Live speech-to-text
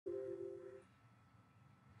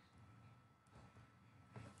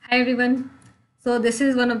Hi everyone. So this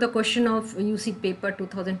is one of the question of UCEED paper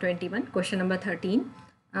 2021, question number 13.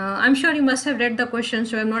 I'm sure you must have read the question,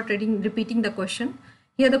 so I'm not repeating the question.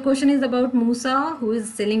 Here the question is about Musa, who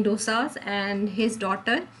is selling dosas, and his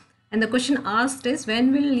daughter. And the question asked is,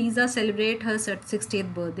 when will Lisa celebrate her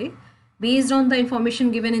 60th birthday? Based on the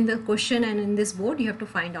information given in the question and in this board, you have to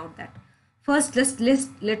find out that. First,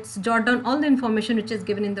 let's jot down all the information which is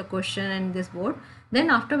given in the question and this board. Then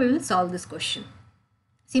after we will solve this question.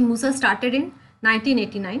 See, Musa started in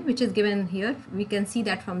 1989, which is given here. We can see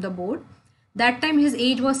that from the board. That time his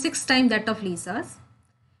age was 6 times that of Lisa's.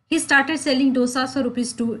 He started selling dosas for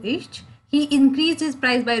rupees 2 each. He increased his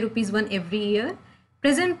price by rupees 1 every year.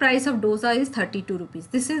 Present price of dosa is 32 rupees.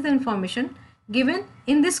 This is the information given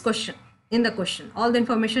in this question. In the question, all the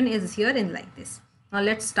information is here in like this. Now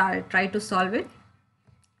let's try to solve it.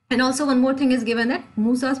 And also one more thing is given, that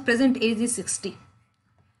Musa's present age is 60.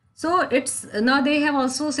 So it's now they have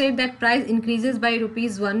also said that price increases by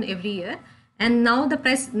rupees 1 every year, and now the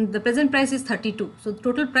present price is 32. So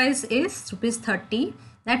total price is rupees 30.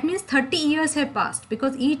 That means 30 years have passed,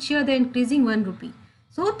 because each year they're increasing 1 rupee.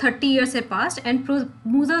 So 30 years have passed and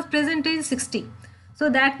Musa's present age is 60. So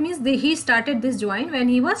that means he started this joint when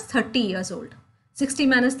he was 30 years old. 60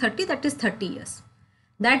 minus 30, that is 30 years.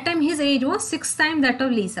 That time his age was 6 times that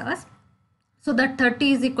of Lisa's. So that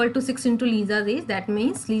 30 is equal to 6 into Lisa's age. That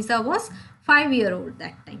means Lisa was 5-year-old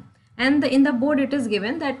that time. And in the board it is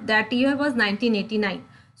given that that year was 1989.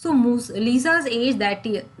 So Lisa's age that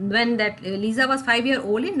year, when Lisa was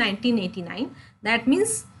 5-year-old in 1989, that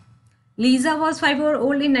means Lisa was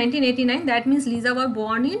 5-year-old in 1989. That means Lisa was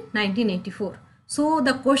born in 1984. So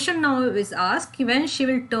the question now is asked when she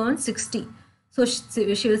will turn 60. So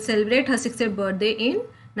she will celebrate her 60th birthday in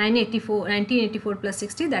 1984 plus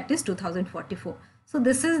 60, that is 2044. So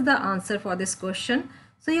this is the answer for this question.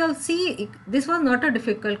 So you'll see this was not a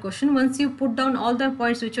difficult question. Once you put down all the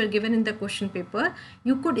points which are given in the question paper,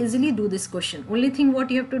 you could easily do this question. Only thing what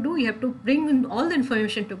you have to do, you have to bring in all the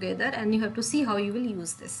information together and you have to see how you will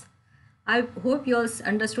use this. I hope you all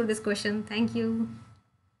understood this question. Thank you.